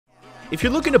If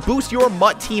you're looking to boost your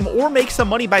MUT team or make some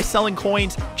money by selling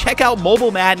coins, check out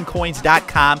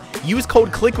mobilemaddencoins.com. Use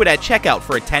code Kliquid at checkout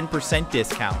for a 10%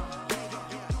 discount.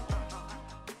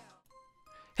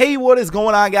 Hey, what is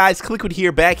going on, guys? Kliquid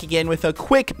here, back again with a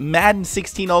quick Madden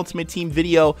 16 Ultimate Team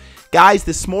video. Guys,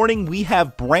 this morning we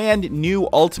have brand new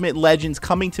Ultimate Legends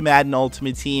coming to Madden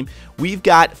Ultimate Team. We've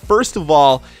got, first of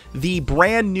all, the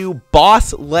brand new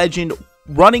Boss Legend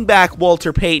running back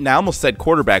Walter Payton. I almost said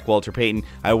quarterback Walter Payton.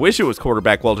 I wish it was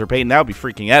quarterback Walter Payton. That would be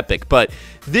freaking epic. But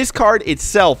this card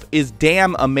itself is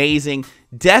damn amazing.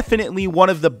 Definitely one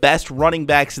of the best running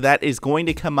backs that is going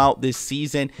to come out this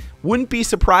season. Wouldn't be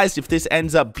surprised if this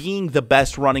ends up being the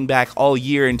best running back all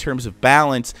year in terms of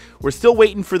balance. We're still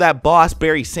waiting for that boss,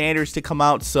 Barry Sanders, to come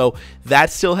out, so that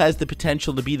still has the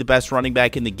potential to be the best running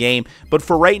back in the game. But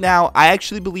for right now, I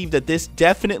actually believe that this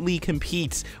definitely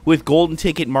competes with Golden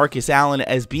Ticket Marcus Allen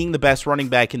as being the best running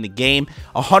back in the game.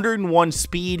 101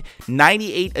 speed,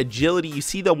 98 agility. You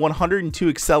see the 102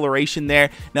 acceleration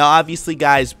there. Now, obviously,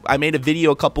 guys, I made a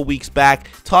video a couple weeks back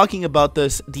talking about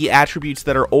the attributes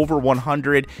that are over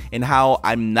 100 and how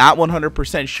I'm not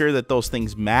 100% sure that those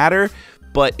things matter.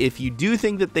 But if you do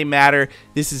think that they matter,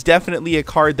 this is definitely a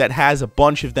card that has a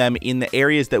bunch of them in the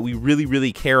areas that we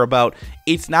really care about.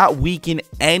 It's not weak in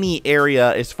any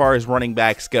area as far as running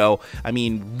backs go. I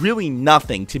mean, really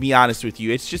nothing, to be honest with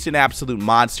you. It's just an absolute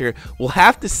monster. We'll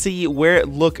have to see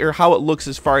how it looks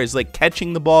as far as like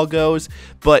catching the ball goes.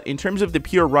 But in terms of the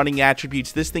pure running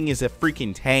attributes, this thing is a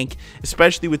freaking tank,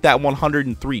 especially with that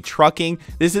 103 trucking.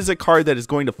 This is a card that is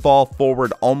going to fall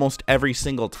forward almost every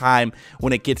single time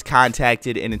when it gets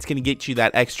contacted, and it's going to get you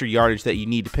that extra yardage that you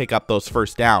need to pick up those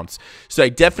first downs. So I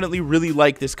definitely really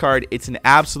like this card. It's an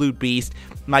absolute beast.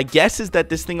 My guess is that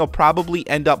this thing will probably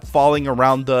end up falling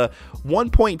around the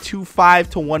 1.25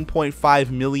 to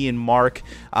 1.5 million mark,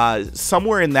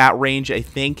 somewhere in that range, I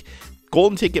think.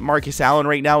 Golden Ticket Marcus Allen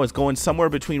right now is going somewhere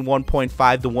between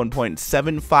 1.5 to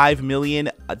 1.75 million,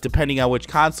 depending on which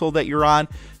console that you're on.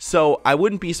 So I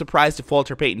wouldn't be surprised if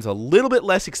Walter Payton's a little bit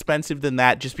less expensive than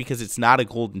that, just because it's not a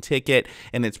golden ticket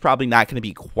and it's probably not going to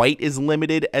be quite as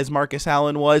limited as Marcus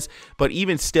Allen was. But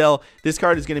even still, this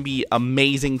card is going to be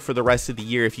amazing for the rest of the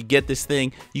year. If you get this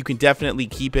thing, you can definitely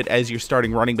keep it as your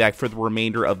starting running back for the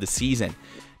remainder of the season.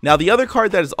 Now, the other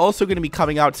card that is also going to be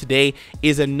coming out today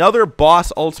is another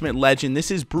Boss Ultimate Legend.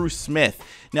 This is Bruce Smith.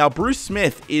 Now, Bruce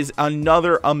Smith is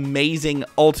another amazing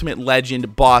Ultimate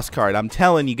Legend boss card. I'm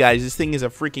telling you guys, this thing is a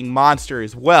freaking monster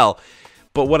as well.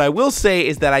 But what I will say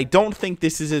is that I don't think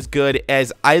this is as good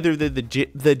as either the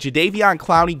Jadeveon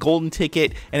Clowney Golden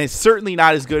Ticket, and it's certainly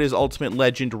not as good as Ultimate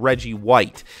Legend Reggie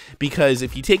White. Because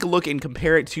if you take a look and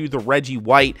compare it to the Reggie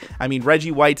White, I mean,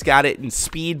 Reggie White's got it in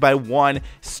speed by 1,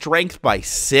 strength by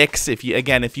 6, if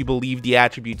you believe the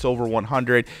attributes over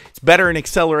 100. It's better in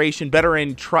acceleration, better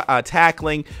in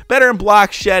tackling, better in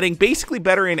block shedding, basically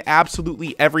better in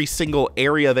absolutely every single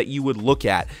area that you would look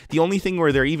at. The only thing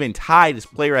where they're even tied is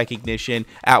play recognition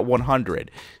at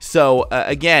 100. So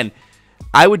again,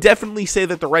 I would definitely say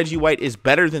that the Reggie White is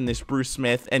better than this Bruce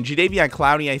Smith, and Jadeveon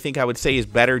Clowney I think I would say is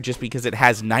better just because it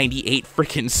has 98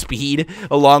 freaking speed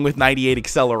along with 98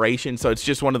 acceleration. So it's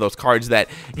just one of those cards that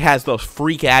has those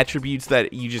freak attributes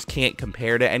that you just can't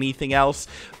compare to anything else.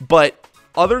 But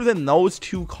other than those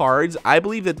two cards, I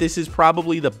believe that this is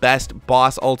probably the best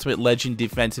Boss Ultimate Legend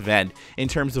defensive end in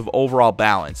terms of overall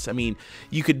balance. I mean,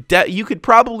 you could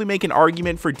probably make an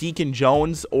argument for Deacon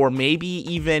Jones or maybe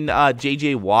even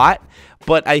J.J. Watt.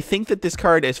 But I think that this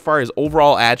card, as far as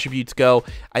overall attributes go,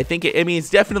 I mean, it's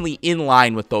definitely in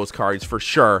line with those cards for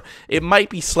sure. It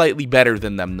might be slightly better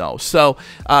than them, though. So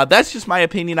that's just my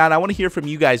opinion on it. I want to hear from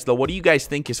you guys, though. What do you guys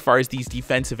think as far as these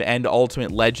defensive end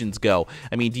Ultimate Legends go?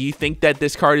 I mean, do you think that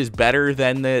this card is better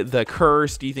than the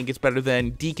Curse? Do you think it's better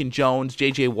than Deacon Jones,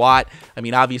 J.J. Watt? I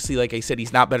mean, obviously, like I said,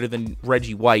 he's not better than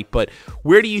Reggie White, but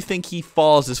where do you think he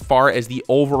falls as far as the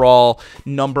overall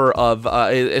number of,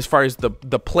 as far as the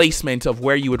placement of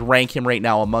where you would rank him right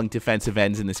now among defensive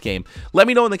ends in this game? Let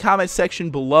me know in the comments section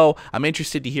below. I'm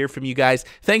interested to hear from you guys.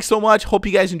 Thanks so much. Hope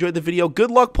you guys enjoyed the video. Good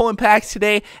luck pulling packs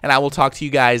today, and I will talk to you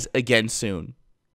guys again soon.